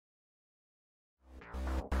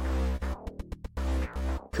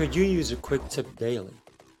Could you use a quick tip daily?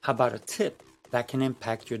 How about a tip that can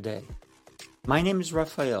impact your day? My name is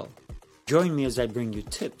Raphael. Join me as I bring you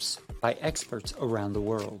tips by experts around the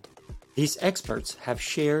world. These experts have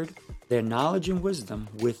shared their knowledge and wisdom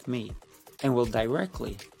with me and will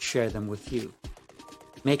directly share them with you.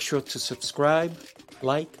 Make sure to subscribe,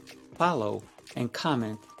 like, follow, and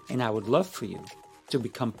comment, and I would love for you to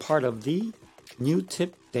become part of the New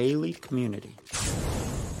Tip Daily community.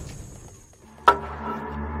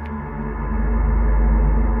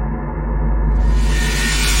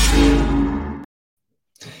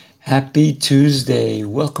 Happy Tuesday.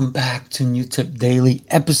 Welcome back to New Tip Daily,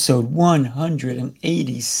 episode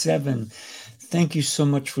 187. Thank you so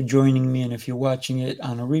much for joining me. And if you're watching it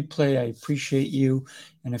on a replay, I appreciate you.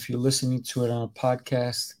 And if you're listening to it on a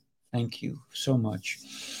podcast, thank you so much.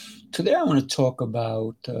 Today, I want to talk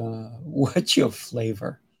about what's your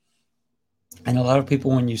flavor? And a lot of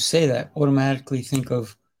people, when you say that, automatically think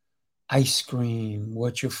of ice cream.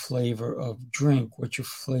 What's your flavor of drink? What's your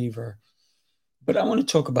flavor? But I want to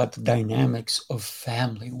talk about the dynamics of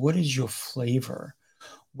family. What is your flavor?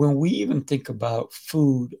 When we even think about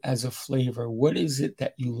food as a flavor, what is it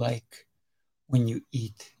that you like when you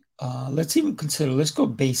eat? Let's even consider, let's go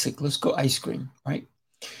basic, let's go ice cream, right?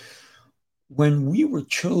 When we were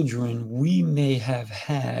children, we may have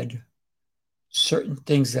had certain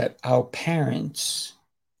things that our parents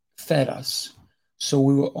fed us. So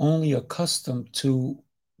we were only accustomed to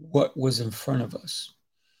what was in front of us.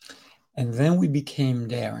 And then we became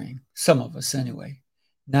daring, some of us anyway.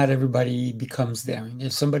 Not everybody becomes daring.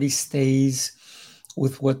 If somebody stays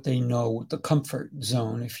with what they know, the comfort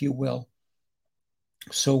zone, if you will.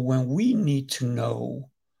 So when we need to know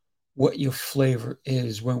what your flavor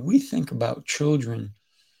is, when we think about children,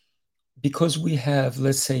 because we have,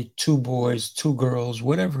 let's say, 2 boys, 2 girls,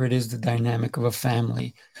 whatever it is, the dynamic of a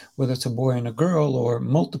family, whether it's a boy and a girl or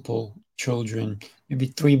multiple children, maybe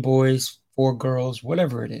 3 boys, 4 girls,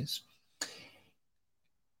 whatever it is.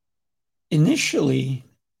 Initially,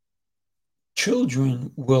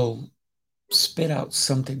 children will spit out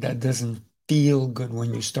something that doesn't feel good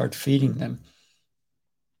when you start feeding them.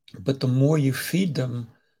 But the more you feed them,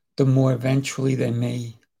 the more eventually they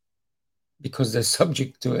may, because they're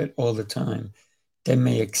subject to it all the time, they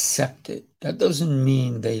may accept it. That doesn't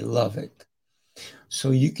mean they love it.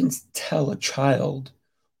 So you can tell a child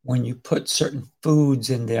when you put certain foods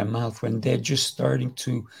in their mouth, when they're just starting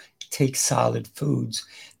to take solid foods,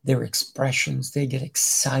 their expressions, they get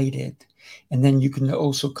excited. And then you can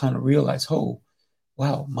also kind of realize, oh,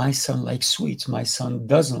 wow, my son likes sweets. My son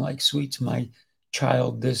doesn't like sweets. My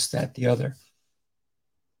child, this, that, the other.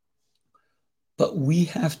 But we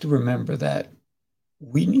have to remember that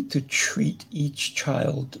we need to treat each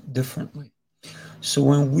child differently. So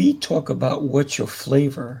when we talk about what's your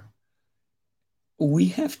flavor, we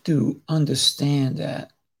have to understand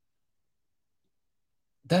that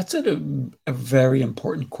that's a very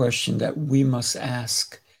important question that we must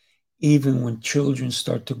ask even when children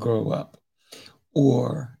start to grow up,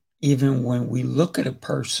 or even when we look at a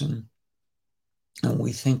person and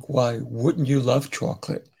we think, why wouldn't you love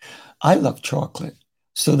chocolate? I love chocolate.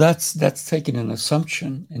 So that's taking an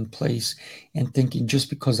assumption in place and thinking just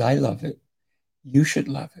because I love it, you should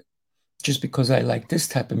love it. Just because I like this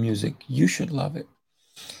type of music, you should love it.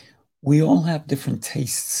 We all have different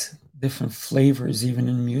tastes, different flavors, even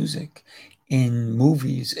in music, in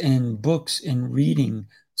movies, in books, in reading.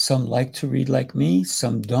 Some like to read like me,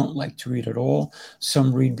 some don't like to read at all.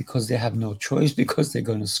 Some read because they have no choice, because they're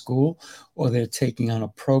going to school, or they're taking on a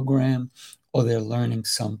program, or they're learning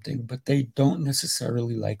something, but they don't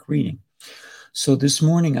necessarily like reading. So this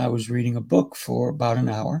morning I was reading a book for about an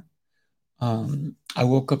hour. I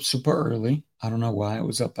woke up super early. I don't know why. I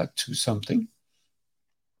was up at 2 something.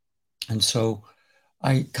 And so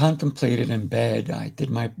I contemplated in bed. I did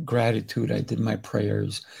my gratitude. I did my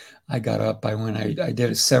prayers. I got up. I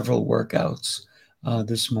did several workouts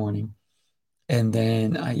this morning. And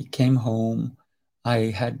then I came home. I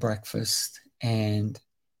had breakfast and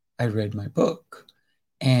I read my book.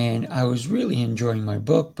 And I was really enjoying my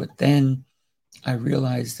book. But then I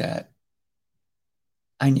realized that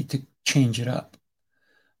I need to change it up.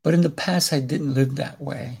 But in the past, I didn't live that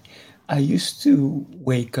way. I used to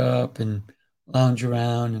wake up and lounge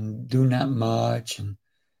around and do not much and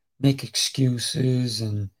make excuses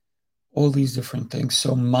and all these different things.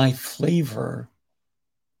 So my flavor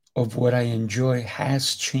of what I enjoy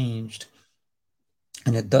has changed.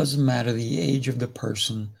 And it doesn't matter the age of the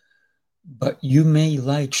person, but you may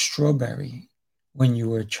like strawberry when you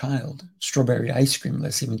were a child, strawberry ice cream.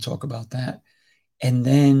 Let's even talk about that. And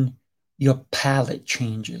then your palate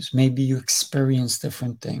changes. Maybe you experience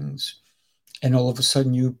different things. and all of a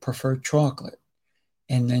sudden you prefer chocolate.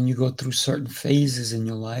 And then you go through certain phases in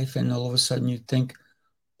your life, and all of a sudden you think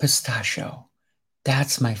pistachio.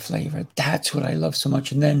 That's my flavor. That's what I love so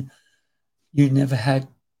much. And then you never had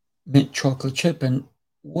mint chocolate chip, and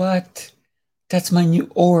what? That's my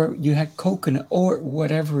new, or you had coconut, or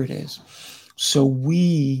whatever it is. So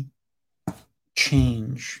we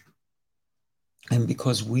change. And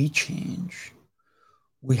because we change,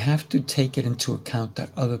 we have to take it into account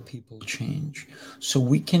that other people change. So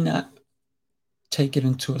we cannot take it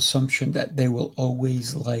into assumption that they will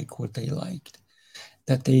always like what they liked.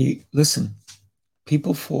 That they, listen,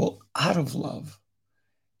 people fall out of love.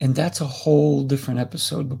 And that's a whole different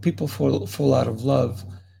episode, but people fall out of love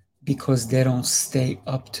because they don't stay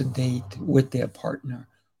up to date with their partner,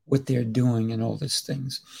 what they're doing, and all these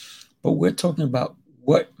things. But we're talking about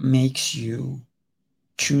what makes you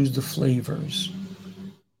choose the flavors,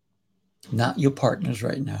 not your partners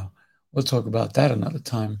right now. We'll talk about that another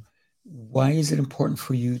time. Why is it important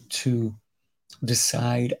for you to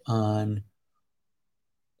decide on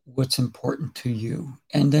what's important to you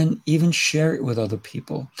and then even share it with other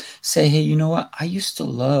people? Say, hey, you know what? I used to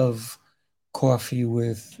love coffee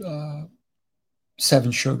with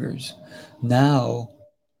 7 sugars. Now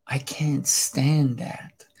I can't stand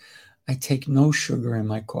that. I take no sugar in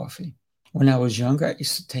my coffee. When I was younger, I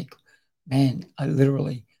used to take, man, I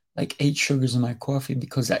literally like 8 sugars in my coffee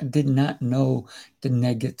because I did not know the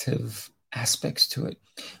negative aspects to it.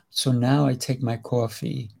 So now I take my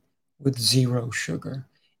coffee with 0 sugar.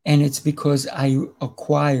 And it's because I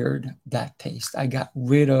acquired that taste. I got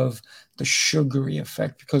rid of the sugary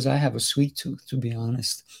effect because I have a sweet tooth, to be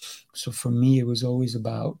honest. So for me, it was always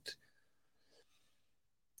about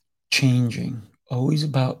changing, always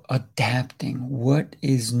about adapting what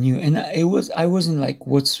is new. And I wasn't like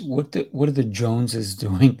what are the Joneses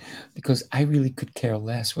doing, because I really could care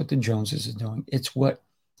less what the Joneses are doing. It's what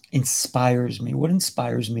inspires me. What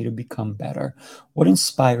inspires me to become better? What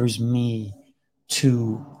inspires me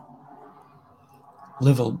to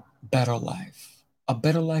live a better life? A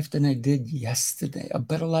better life than I did yesterday, a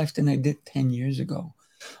better life than I did 10 years ago.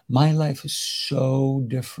 My life is so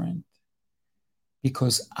different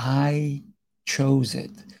because I chose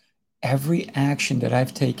it. Every action that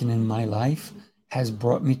I've taken in my life has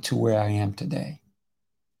brought me to where I am today.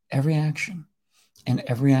 Every action. And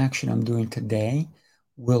every action I'm doing today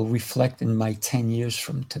will reflect in my 10 years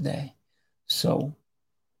from today. So,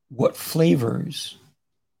 what flavors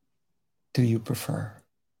do you prefer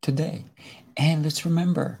today? And let's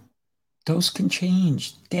remember, those can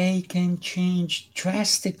change. They can change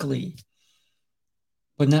drastically,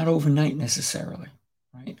 but not overnight necessarily,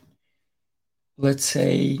 right? Let's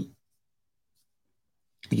say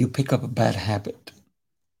you pick up a bad habit.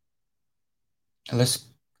 Let's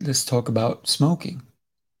let's talk about smoking.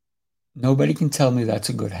 Nobody can tell me that's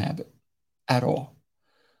a good habit at all.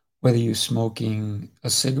 Whether you're smoking a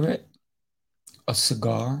cigarette, a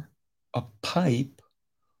cigar, a pipe,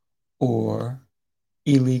 or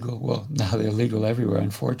illegal, well, now they're legal everywhere,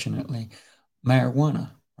 unfortunately,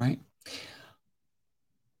 marijuana, right?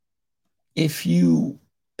 If you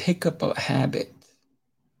pick up a habit,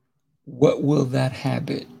 what will that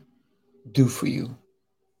habit do for you?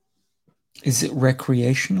 Is it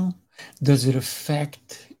recreational? Does it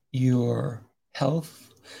affect your health?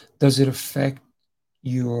 Does it affect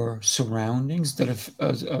your surroundings? That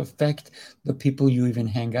affect the people you even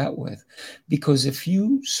hang out with? Because if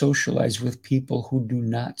you socialize with people who do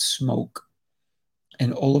not smoke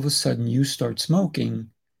and all of a sudden you start smoking,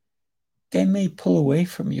 they may pull away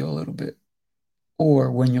from you a little bit.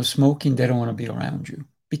 Or when you're smoking, they don't want to be around you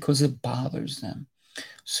because it bothers them.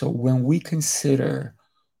 So when we consider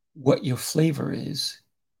what your flavor is,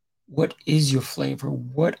 what is your flavor?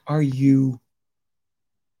 What are you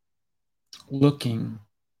looking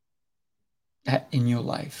at in your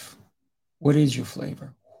life? What is your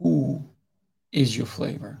flavor? Who is your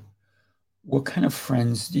flavor? What kind of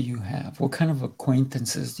friends do you have? What kind of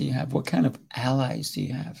acquaintances do you have? What kind of allies do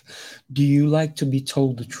you have? Do you like to be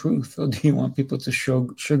told the truth, or do you want people to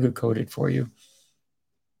sugarcoat it for you?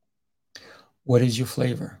 What is your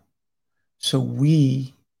flavor? So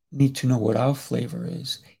we need to know what our flavor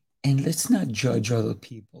is. And let's not judge other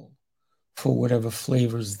people for whatever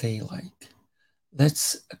flavors they like.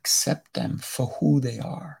 Let's accept them for who they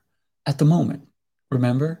are at the moment.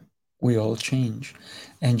 Remember, we all change.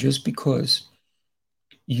 And just because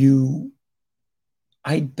you,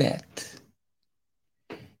 I bet,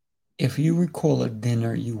 if you recall a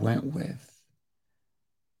dinner you went with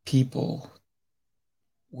people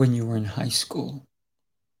when you were in high school,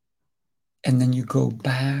 and then you go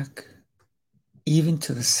back even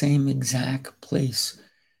to the same exact place,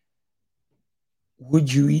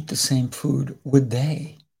 would you eat the same food? Would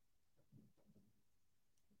they?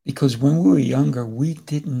 Because when we were younger, we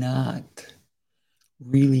did not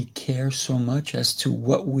really care so much as to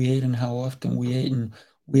what we ate and how often we ate, and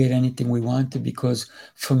we ate anything we wanted, because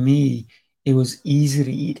for me, it was easy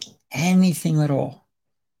to eat anything at all.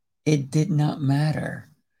 It did not matter.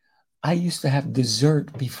 I used to have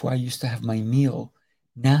dessert before I used to have my meal.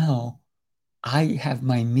 Now I have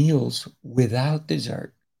my meals without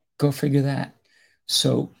dessert. Go figure that.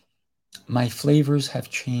 So my flavors have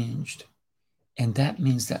changed. And that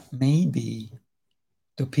means that maybe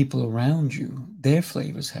the people around you, their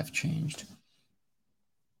flavors have changed.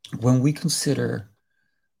 When we consider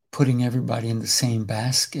putting everybody in the same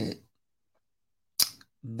basket,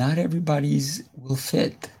 not everybody's will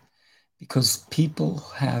fit, because people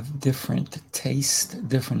have different tastes,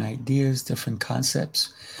 different ideas, different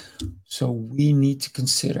concepts. So we need to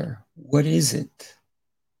consider, what is it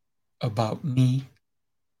about me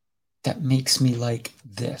that makes me like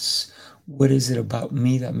this? What is it about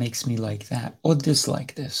me that makes me like that or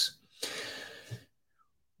dislike this?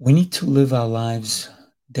 We need to live our lives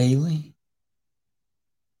daily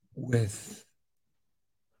with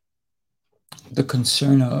the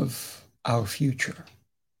concern of our future.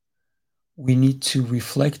 We need to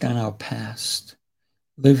reflect on our past,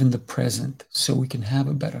 live in the present so we can have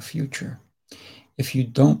a better future. If you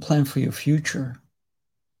don't plan for your future,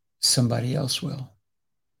 somebody else will.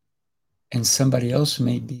 And somebody else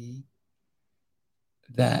may be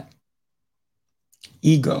that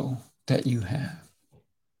ego that you have,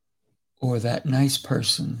 or that nice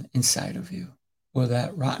person inside of you, or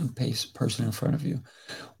that rotten person in front of you.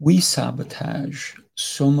 We sabotage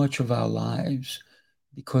so much of our lives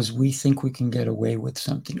because we think we can get away with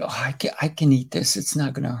something. Oh, I can eat this. It's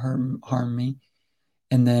not going to harm me.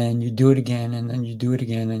 And then you do it again, and then you do it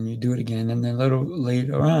again, and you do it again. And then a little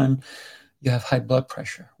later on, you have high blood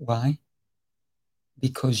pressure. Why?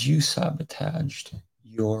 Because you sabotaged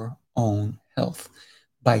your own health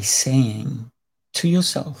by saying to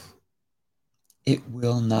yourself, it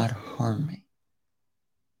will not harm me.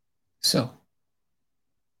 So,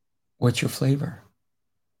 what's your flavor?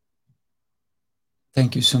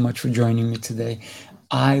 Thank you so much for joining me today.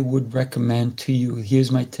 I would recommend to you,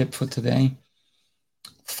 here's my tip for today.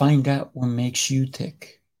 Find out what makes you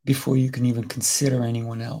tick before you can even consider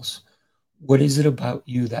anyone else. What is it about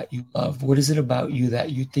you that you love? What is it about you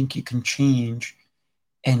that you think you can change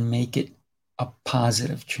and make it a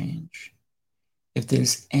positive change? If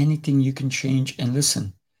there's anything you can change, and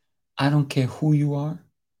listen, I don't care who you are,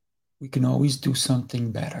 we can always do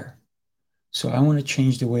something better. So I want to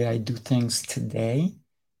change the way I do things today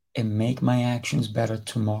and make my actions better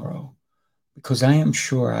tomorrow, because I am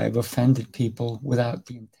sure I've offended people without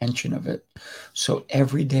the intention of it. So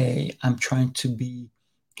every day I'm trying to be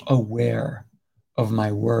aware of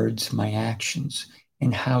my words, my actions,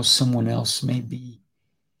 and how someone else may be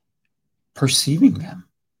perceiving them.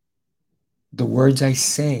 The words I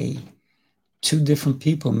say, two different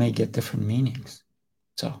people may get different meanings.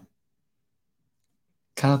 So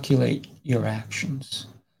calculate your actions,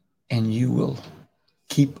 and you will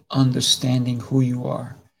keep understanding who you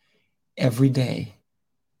are. Every day,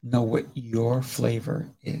 know what your flavor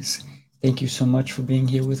is. Thank you so much for being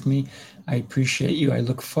here with me. I appreciate you. I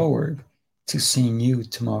look forward to seeing you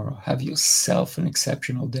tomorrow. Have yourself an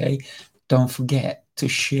exceptional day. Don't forget to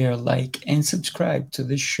share, like, and subscribe to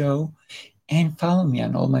this show, and follow me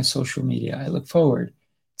on all my social media. I look forward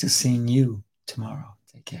to seeing you tomorrow.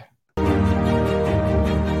 Take care.